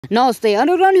नमस्ते,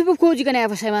 अनुग्रह हिपहप खोजीको नयाँ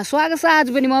विषयमा स्वागत छ।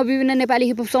 आज पनि म विभिन्न नेपाली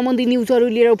हिपहप सम्बन्धी न्युजहरू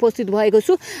लिएर उपस्थित भएको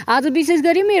छु। आज विशेष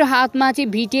गरी मेरो हातमा चाहिँ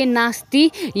भीटेन,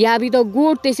 नास्ति, याबी द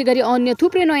गोट, त्यसै गरी अन्य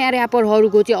थुप्रै नयाँ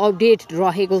र्यापरहरूको चाहिँ अपडेट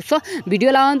रहेको छ।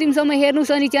 भिडियोलाई अन्तिमसम्म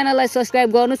हेर्नुहोस् अनि च्यानललाई सब्स्क्राइब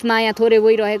गर्नुहोस्। माया थोरै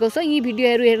भइरहेको छ, यी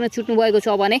भिडियोहरू हेर्न छुट्नु भएको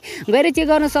छ भने गएर चेक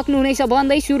गर्न सक्नुहुनेछ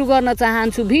भन्दै सुरु गर्न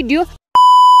चाहन्छु भिडियो।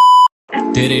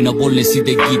 धेरै नबोल्ने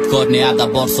सिधै गीत गर्ने आधा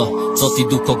वर्ष, जति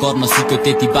दुःख गर्न सिक्यो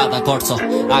त्यति बाधा गर्छ।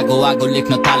 आगो आगो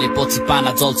लेख्न थालेपछि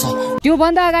पाना जल्छ। त्यो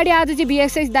भन्दा अगाडि आज चाहिँ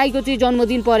VXS दाइको चाहिँ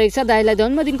जन्मदिन परेको छ। दाइलाई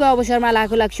जन्मदिनको अवसरमा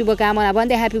लाखौँ लाख शुभकामना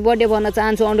भन्दै ह्यापी बर्थडे भन्न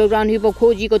चाहन्छु अन्डरग्राउन्ड हिपहप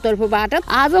खोजीको तर्फबाट।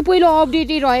 आज पहिलो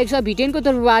अपडेटै रहेको छ भिटेनको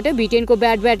तर्फबाट। भिटेनको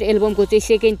ब्याड एल्बमको चाहिँ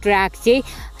सेकेन्ड ट्र्याक चाहिँ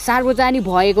सार्वजनिक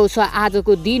भएको छ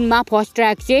आजको दिनमा। फर्स्ट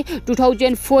ट्र्याक चाहिँ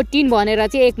 2014 भनेर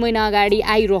चाहिँ 1 महिना अगाडि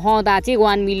आइरहँदा चाहिँ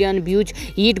 1 मिलियन भ्युज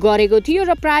हिट गरेको थियो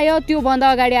र प्राय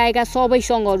त्योभन्दा अगाडि आएका सबै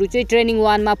सङ्गहरू चाहिँ ट्रेनिङ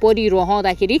 1 मा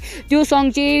परिरहँदाखेरि त्यो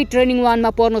सङ्ग चाहिँ ट्रेनिङ 1 मा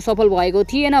पर्न सफल भएको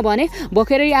थिएन भने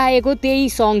भर्खरै आएको त्यही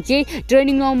सङ्ग चाहिँ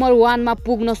ट्रेनिङ नम्बर 1 मा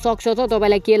पुग्न सक्छ। त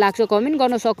तपाईँलाई के लाग्छ कमेन्ट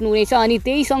गर्न सक्नुहुनेछ अनि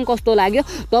त्यही सङ्ग कस्तो लाग्यो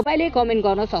तपाईँले कमेन्ट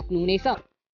गर्न सक्नुहुनेछ।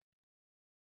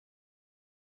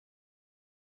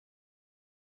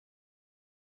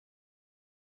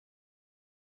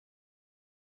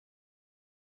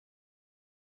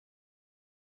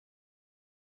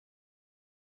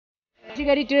 त्यसै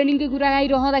गरी ट्रेनिङको कुरा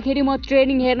आइरहँदाखेरि म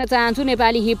ट्रेनिङ हेर्न चाहन्छु।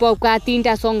 नेपाली हिपहपका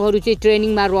 3टा सङ्गहरू चाहिँ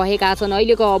ट्रेनिङमा रहेका छन्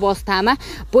अहिलेको अवस्थामा।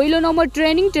 पहिलो नम्बर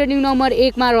ट्रेनिङ नम्बर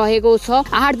 1 मा रहेको छ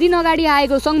 8 दिन अगाडि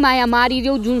आएको सङ्ग माया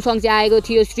मारिदेऊ, जुन सङ्ग चाहिँ आएको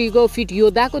थियो श्रीको फिट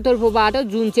योद्धाको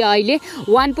तर्फबाट, जुन चाहिँ अहिले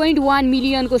 1.1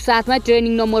 मिलियनको साथमा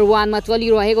ट्रेनिङ नम्बर 1 मा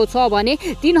चलिरहेको छ भने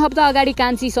 3 हप्ता अगाडि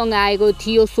कान्छीसँग आएको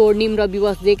थियो स्वर्णिम र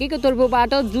विवश जेकेको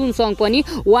तर्फबाट, जुन सङ्ग पनि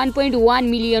 1.1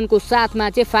 मिलियनको साथमा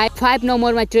चाहिँ 5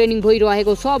 नम्बरमा ट्रेनिङ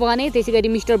भइरहेको छ भने त्यसै गरी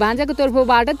मिस्टर भान्जाको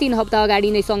तर्फबाट 3 हप्ता अगाडि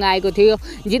नै सँग आएको थियो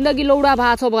जिन्दगी लौडा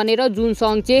भएको छ भनेर, जुन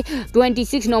सङ्ग चाहिँ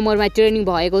 26 नम्बरमा ट्रेनिङ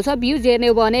भएको छ। भ्युज हेर्ने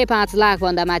हो भने 5 लाख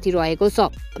भन्दा माथि रहेको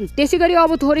छ। त्यसै गरी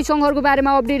अब थोरै सङ्गहरूको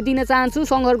बारेमा अपडेट दिन चाहन्छु।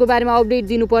 सङ्गहरूको बारेमा अपडेट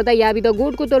दिनुपर्दा याबी द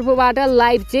गोटको तर्फबाट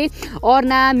लाइभ चाहिँ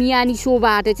अर्ना मियानी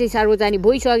सोबाट चाहिँ सार्वजनिक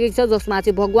भइसकेको छ, जसमा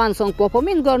चाहिँ भगवान सङ्ग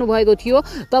पर्फर्मेन्स गर्नुभएको थियो।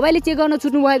 तपाईँले चेक गर्न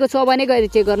छुट्नु भएको छ भने गएर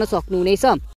चेक गर्न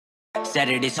सक्नुहुनेछ।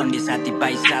 स्याटरडे सन्डे साथी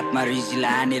भाइ साथमा रिजिला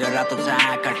हानेर रातो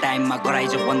चाका टाइममा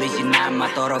गराइज बन्दैछ नाममा,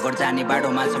 तर घर जाने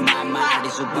बाटोमा छ मामा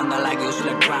आडिसु बन्द लाग्यो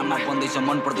उसलाई ड्रामा बन्दैछ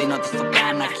मन पर्दैन त्यस्तो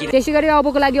गाना। त्यसै गरी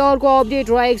अबको लागि अर्को अपडेट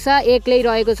रहेको छ। एक्लै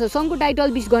रहेको छ सङ्घको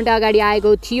टाइटल 20 घण्टा अगाडि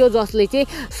आएको थियो, जसले चाहिँ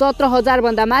 17,000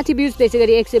 भन्दा माथि भ्युज, त्यसै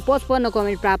गरी 155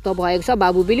 कमेन्ट प्राप्त भएको छ।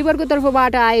 बाबु बिलिभरको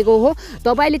तर्फबाट आएको हो,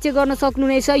 तपाईँले चेक गर्न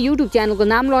सक्नुहुनेछ। युट्युब च्यानलको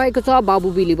नाम रहेको छ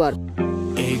बाबु बिलिभर।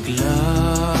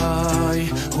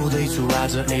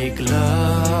 आज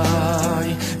एक्लै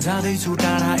जाँदैछु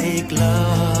टाढा एक्लै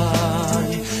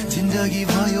जिन्दगी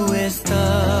भयो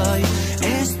यस्तै।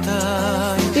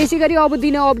 त्यसै गरी अब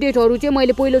दिने अपडेटहरू चाहिँ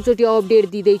मैले पहिलोचोटि अपडेट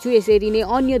दिँदैछु, यसरी नै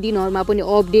अन्य दिनहरूमा पनि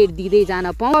अपडेट दिँदै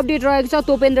जान पाऊँ। अपडेट रहेको छ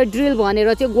तोपेन र ड्रिल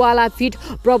भनेर चाहिँ ग्वाला फिट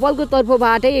प्रबलको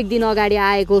तर्फबाटै 1 दिन अगाडि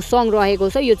आएको सङ्ग रहेको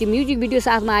छ। यो चाहिँ म्युजिक भिडियो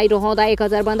साथमा आइरहँदा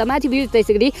 1000 भन्दा माथि भ्युज,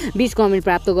 त्यसै गरी 20 कमेन्ट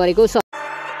प्राप्त गरेको छ।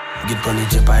 गीत पनि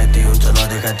जे पाए त्यही हुन्छ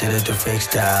नदेखा तेरो त्यो फेक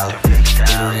स्टाइल,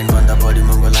 तेरो रेन्टभन्दा बढी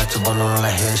महँगो लाग्छ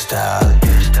बनाउनलाई हेयर स्टाइल।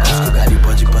 उसको गाडी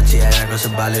पछि आइरहेको छ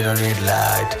बालेर रेड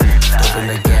लाइट,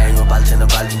 तपाईँ ग्याङमा बाल्छेन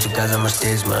बालिदिन्छु गाजामा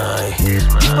स्टेजमा।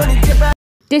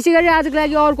 त्यसै गरी आजको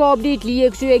लागि अर्को अपडेट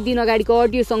लिएको छु। 1 दिन अगाडिको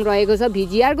अडियो सङ्ग रहेको छ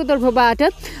VGRको तर्फबाट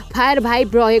फायर भाइब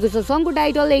रहेको छ। सङ्गको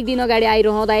टाइटल 1 दिन अगाडि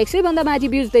आइरहँदा 100 भन्दा माथि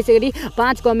भ्युज, त्यसै गरी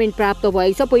 5 कमेन्ट प्राप्त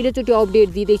भएको छ। पहिलोचोटि अपडेट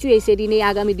दिँदैछु, यसरी नै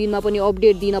आगामी दिनमा पनि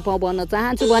अपडेट दिन पाऊँ भन्न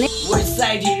चाहन्छु भने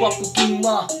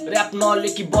र्याप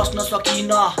नलेखी बस्न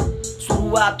सकिन।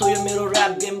 सुरुवात हो यो मेरो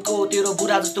र्याप गेमको, तेरो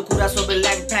बुढा जस्तो कुरा सबै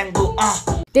ल्याङ फ्याङ गो।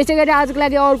 त्यसै गरी आजको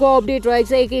लागि अर्को अपडेट रहेको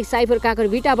छ। एक साइफर काकर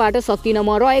भिटाबाट सक्दिन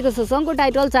म रहेको छ। सङ्घको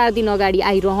टाइटल 4 दिन अगाडि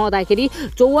आइरहँदाखेरि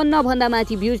 54 भन्दा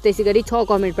माथि भ्युज, त्यसै गरी 6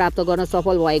 कमेन्ट प्राप्त गर्न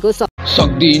सफल भएको छ।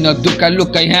 सक्दिन दुःख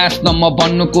लुकाइ हाँस्न म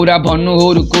भन्नु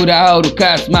भन्नुहरू कुराहरू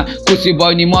खासमा खुसी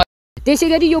बहिनी म। त्यसै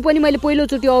गरी यो पनि मैले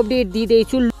पहिलोचोटि अपडेट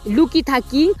दिँदैछु। लुकी था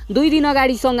किङ 2 दिन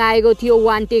अगाडिसँग आएको थियो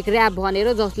 1 टेक र्याप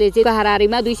भनेर, जसले चाहिँ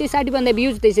हाराहारीमा 260 भन्दा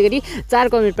भ्युज, त्यसै गरी 4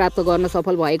 कमेन्ट प्राप्त गर्न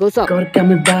सफल भएको छ।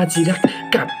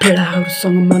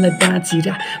 मलाई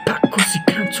बाँचिरा फाको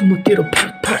सिकाउँछु म तेरो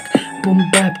फाक फाक बम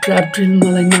ब्याप ट्र्याप ड्रिल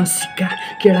मलाई नसिका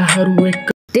केडाहरू एक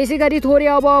त्यसैगरी थोरै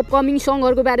अब अपकमिङ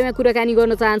सङ्गहरूको बारेमा कुराकानी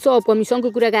गर्न चाहन्छु। अपकमिङ सङ्गको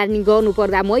कुराकानी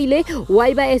गर्नुपर्दा मैले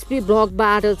वाइबा एसपी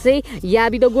ब्लगबाट चाहिँ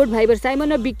याबी द गोड भाइबर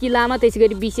साइमन र बिक्की लामा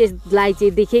त्यसैगरी विशेषलाई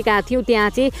चाहिँ देखेका थियौँ। त्यहाँ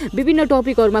चाहिँ विभिन्न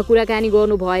टपिकहरूमा कुराकानी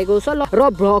गर्नुभएको छ र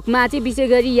भ्लगमा चाहिँ विशेष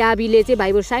गरी याबीले चाहिँ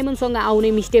भाइबर साइमनसँग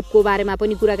आउने मिस्टेपको बारेमा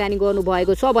पनि कुराकानी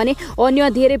गर्नुभएको छ भने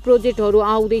अन्य धेरै प्रोजेक्टहरू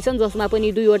आउँदैछन् जसमा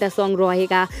पनि 2वटा सङ्ग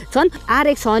रहेका छन्।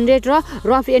 RX100 र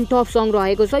रफ एन्ड टफ सङ्ग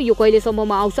रहेको छ। यो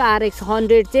कहिलेसम्ममा आउँछ?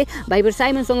 RX100 चाहिँ भाइबर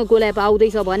साइमनसँग कोल्याब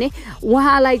आउँदैछ भने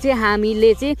उहाँलाई चाहिँ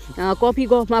हामीले चाहिँ कफी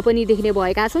गफमा पनि देख्ने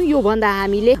भएका छौँ। योभन्दा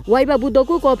हामीले वाइबा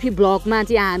बुद्धको कफी ब्लगमा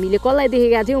चाहिँ हामीले कसलाई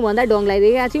देखेका थियौँ भन्दा डङलाई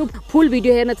देखेका थियौँ। फुल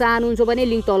भिडियो हेर्न चाहनुहुन्छ भने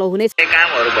लिङ्क तल हुनेछ।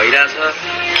 कामहरू भइरहेछ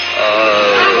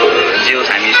जे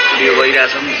होस् हामी स्टुडियो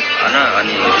गइरहेछौँ होइन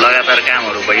अनि लगातार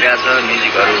कामहरू भइरहेछ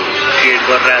म्युजिकहरू क्रिएट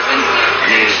गरिरहेछौँ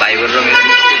अनि भाइबर र मेरो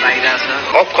मिक्सटेप आइरहेछ।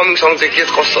 अपकमिङ सङ चाहिँ के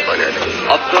कस्तो छ भने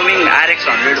अपकमिङ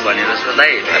RX100 भनेर छ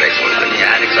दाइ अनि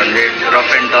RX100 रफ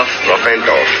एन्ड टफ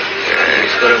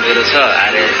यसको र मेरो छ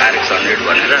RX100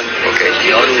 भनेर ओके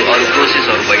अरू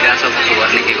प्रोसेसहरू भइरहेछ कसो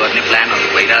गर्ने के गर्ने प्लानहरू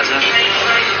भइरहेछ।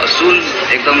 सुन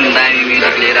एकदम दामी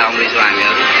म्युजिक लिएर आउँदैछौँ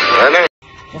हामीहरू होइन।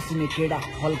 पसिने केडा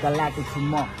हल्का लाटो छु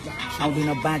म आउँदैन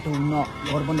बाटो हुन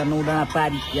घरभन्दा 9 डाँडा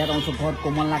पारी याद आउँछ घरको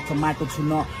मन लाग्छ माटो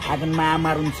छुन आँगनमा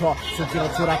आमार हुन्छ सोचेर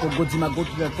छोराको गोजीमा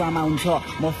गोठेर ट्रामा हुन्छ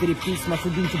म फेरि पिसमा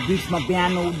सुदिन्छु बिचमा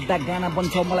बिहान उठ्दा गाना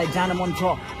बन्छ मलाई जान मन छ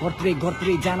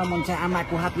घरतिरै जान मन छ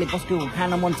आमाको हातले पस्क्यो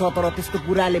खान मन छ तर त्यसको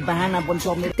कुराले बहाना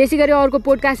बन्छ। त्यसै गरी अर्को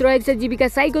पोडकास्ट रहेको छ जीविका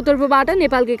साईको तर्फबाट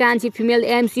नेपालकै कान्छी फिमेल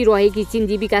MC रहेकी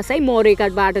छिन् जीविका साई। म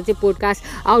रेकर्डबाट चाहिँ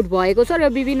पोडकास्ट आउट भएको छ र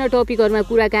विभिन्न टपिकहरूमा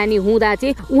कुराकानी हुँदा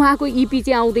चाहिँ उहाँको EP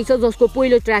चाहिँ आउँदैछ जसको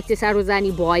पहिलो ट्र्याक चाहिँ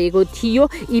सार्वजनिक भएको थियो।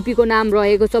 EP को नाम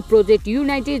रहेको छ प्रोजेक्ट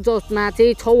युनाइटेड जसमा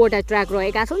चाहिँ 6वटा ट्र्याक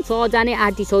रहेका छन्। 6 जना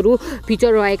आर्टिस्टहरू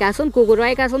फिचर रहेका छन्। को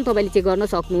रहेका छन् तपाईँले चेक गर्न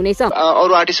सक्नुहुनेछ।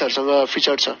 अरू आर्टिस्टहरुसँग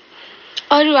फिचर छ?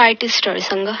 अरू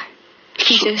आर्टिस्टहरुसँग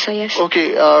फिचर छ यस। ओके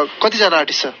कति जना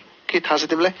आर्टिस्ट छ के थाहा छ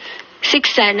तिमीलाई?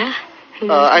 6 जना।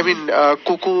 आई मिन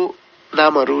को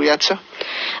नामहरू याद छ?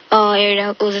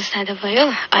 एउटा ओजस दादा भयो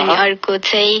अनि अर्को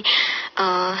चाहिँ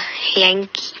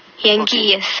याङ्की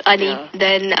यस अनि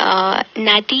then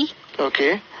Nati okay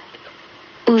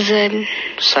उजन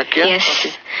Sakya yes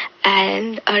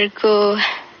and अर्को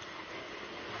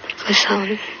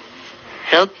sound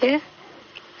help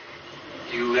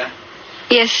yuga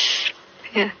yes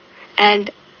and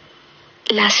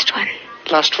last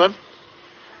one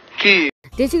कि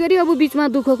त्यसै गरी अब बिचमा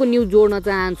दुःखको न्युज जोड्न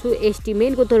चाहन्छु।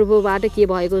 एस्टिमेनको तर्फबाट के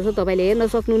भएको छ तपाईँले हेर्न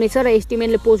सक्नुहुनेछ र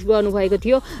एस्टिमेनले पोस्ट गर्नुभएको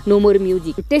थियो नो मोर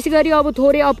म्युजिक। त्यसै गरी अब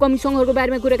थोरै अपकमिङ सङ्गहरूको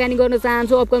बारेमा कुराकानी गर्न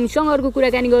चाहन्छु। अपकमिङ सङ्गहरूको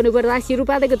कुराकानी गर्नुपर्दा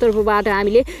सिरुपातेको तर्फबाट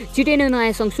हामीले छिटै नै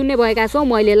नयाँ सङ्ग सुन्ने भएका छौँ।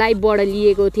 मैले लाइभबाट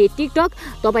लिएको थिएँ टिकटक।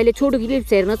 तपाईँले छोटो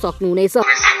क्लिप्स हेर्न सक्नुहुनेछ।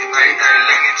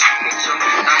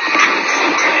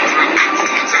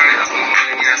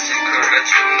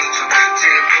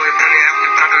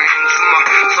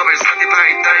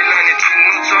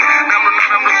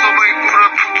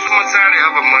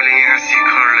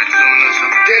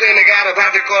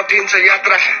 कठिन छ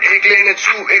यात्रा एक्लै नै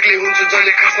छु एक्लै हुन्छु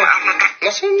जहिले खासमा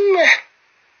नसुन्ने।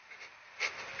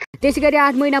 त्यसै गरी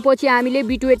 8 महिनापछि हामीले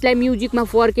btoeetलाई म्युजिकमा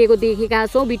फर्केको देखेका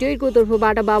छौँ। btoeetको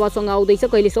तर्फबाट बाबासँग आउँदैछ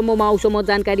कहिलेसम्ममा आउँछ म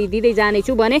जानकारी दिँदै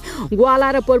जानेछु भने ग्वाला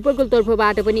र पर्पलको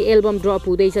तर्फबाट पनि एल्बम ड्रप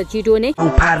हुँदैछ छिटो नै।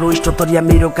 फारो स्टोरिया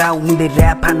मेरो गाउँ हुँदै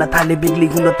र्याप हान्न थाले बिग्ली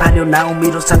हुन थाल्यो नाउ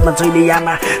मेरो साथमा जहिले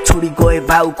यामा छोडी गए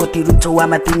बाउ कति रुन्छौ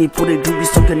आमा तिमी पुरै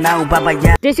डुबिसक्यो नाउ बाबा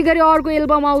या। त्यसै गरी अर्को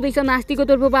एल्बम आउँदैछ नास्तीको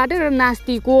तर्फबाट र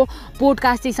नास्तीको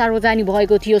पोडकास्ट चाहिँ सार्वजनिक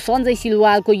भएको थियो सञ्जय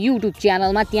सिलवालको युट्युब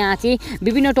च्यानलमा। त्यहाँ चाहिँ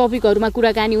विभिन्न टपिकहरूमा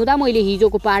कुराकानी हुँदा मैले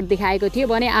हिजोको पार्ट देखाएको थिएँ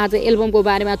भने आज एल्बमको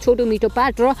बारेमा छोटो मिठो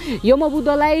पार्ट र यमा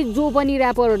बुद्धलाई जो पनि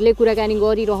र्यापरहरूले कुराकानी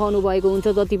गरिरहनु भएको हुन्छ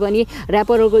जति पनि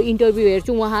र्यापरहरूको इन्टरभ्यू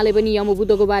हेर्छु उहाँले पनि यमा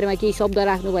बुद्धको बारेमा केही शब्द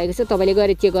राख्नु भएको छ। तपाईँले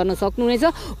गएर चेक गर्न सक्नुहुनेछ।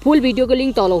 फुल भिडियोको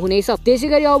लिङ्क तल हुनेछ। त्यसै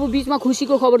गरी अब बिचमा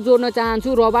खुसीको खबर जोड्न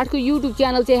चाहन्छु। रबार्टको युट्युब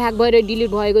च्यानल चाहिँ ह्याक भएर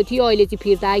डिलिट भएको थियो अहिले चाहिँ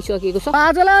फिर्ता आइसकेको छ।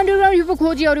 आजलाई अन्डरग्राउन्ड हिपहप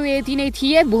खोजीहरू यति नै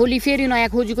थिए। भोलि फेरि नयाँ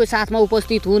खोजीको साथमा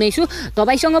उपस्थित हुनेछु।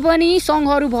 तपाईँसँग पनि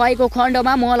सङ्गहरू भएको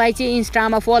खण्डमा मलाई चाहिँ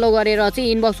इन्स्टामा फलो गरेर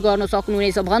चाहिँ इनबक्स गर्न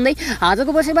सक्नुहुनेछ भन्दै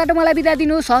आजको बसेबाट मलाई बिदा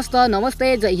दिनुहोस्। हस्त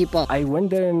नमस्ते जय hip hop. I went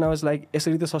there and I was like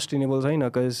यसरी त सस्टेनेबल छैन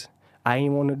because I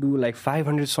want to do like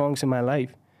 500 songs in my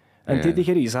life and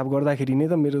त्यतिखेर हिसाब गर्दाखेरि नै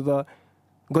त मेरो त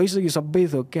गइसक्यो सबै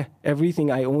थोक क्या everything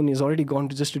I own is already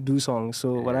gone to just to do songs.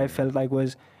 So what I felt like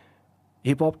was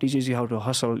hip hop teaches you how to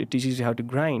hustle, it teaches you how to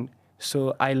grind. So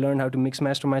I learned how to mix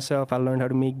master myself, I learned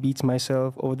how to make beats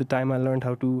myself. Over the time I learned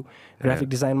how to graphic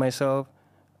design myself.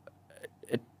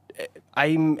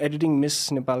 I'm editing Miss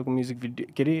Nepalko music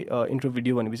video, intro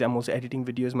video, and I'm also editing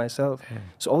videos myself.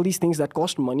 So all these things that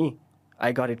cost money,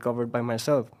 I got it covered by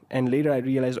myself. And later I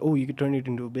realized, oh, you could turn it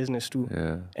into a business too.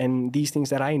 Yeah. And these things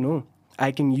that I know,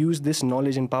 I can use this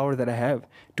knowledge and power that I have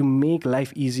to make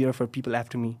life easier for people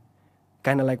after me.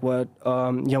 Kind of like what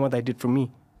Yama did for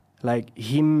me. Like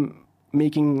him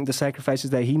making the sacrifices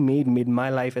that he made my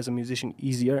life as a musician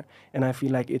easier. And I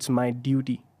feel like it's my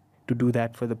duty to do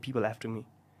that for the people after me.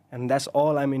 And that's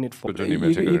all I'm in it for.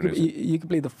 You could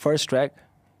play the first track,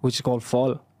 which is called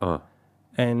Fall.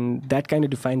 And that kind of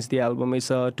defines the album.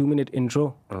 It's a 2-minute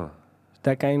intro.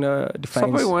 That kind of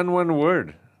defines... Subway one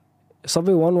word.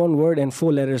 Subway one word and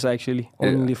 4 letters actually.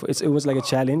 Only it was like a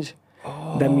challenge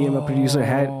that me and my producer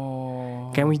had.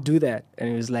 Can we do that? And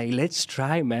it was like, let's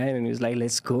try, man. And it was like,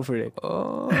 let's go for it.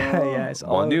 Yeah, it's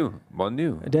all... Bon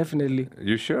new. Definitely.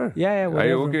 You sure? Yeah, whatever. Are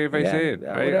you okay if I say it?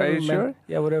 Are you sure?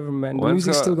 Yeah, whatever, man. The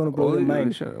music's still going to blow your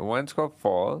mind. One's called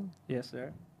Fall. Yes,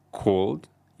 sir. Cold.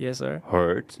 Yes, sir.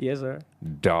 Hurt. Yes, sir.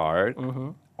 Dark.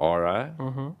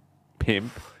 Aura.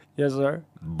 Pimp. Yes, sir.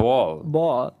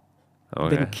 Ball.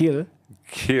 Okay. Then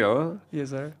kill.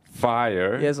 Yes, sir.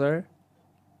 Fire. Yes, sir.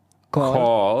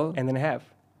 Call. And then half.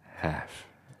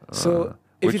 So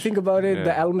if you think about it,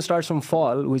 the album starts from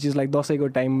fall, which is like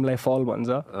Dasaiko time, like fall ones.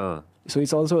 So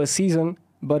it's also a season,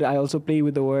 but I also play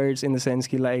with the words in the sense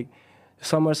that like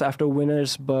summers after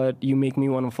winters, but you make me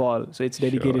want to fall. So it's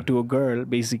dedicated to a girl,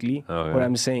 basically. What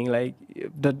I'm saying, like,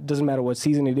 that doesn't matter what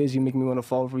season it is, you make me want to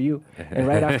fall for you. And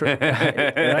right after,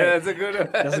 That's a good one.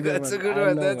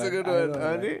 That's a good one.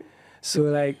 Honey. So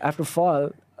like after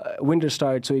fall, winter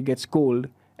starts, so it gets cold.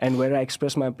 And where I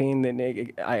express my pain, then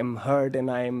I am hurt,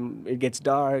 and it gets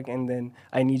dark, and then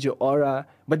I need your aura.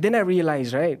 But then I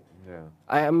realize, right? Yeah.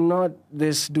 I am not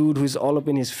this dude who's all up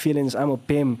in his feelings. I'm a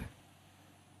pimp.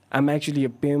 I'm actually a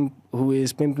pimp who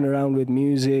is pimping around with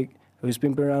music, who's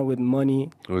pimping around with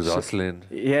money. Who's hustling.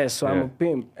 Yes, so I'm a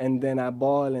pimp. And then I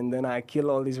ball, and then I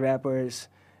kill all these rappers.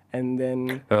 And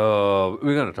then...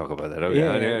 we're going to talk about that.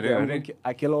 Okay.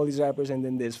 I kill all these rappers, and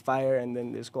then there's Fire, and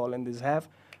then there's Call, and there's Half.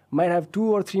 Might have 2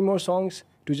 or 3 more songs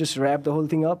to just wrap the whole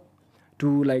thing up,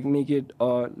 to like make it,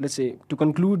 let's say, to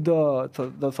conclude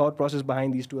the thought process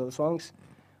behind these 2 other songs.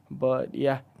 But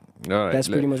yeah, all right, that's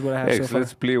pretty much what I have so far.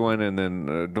 Let's play one and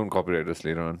then don't copyright us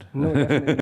later on. No, definitely.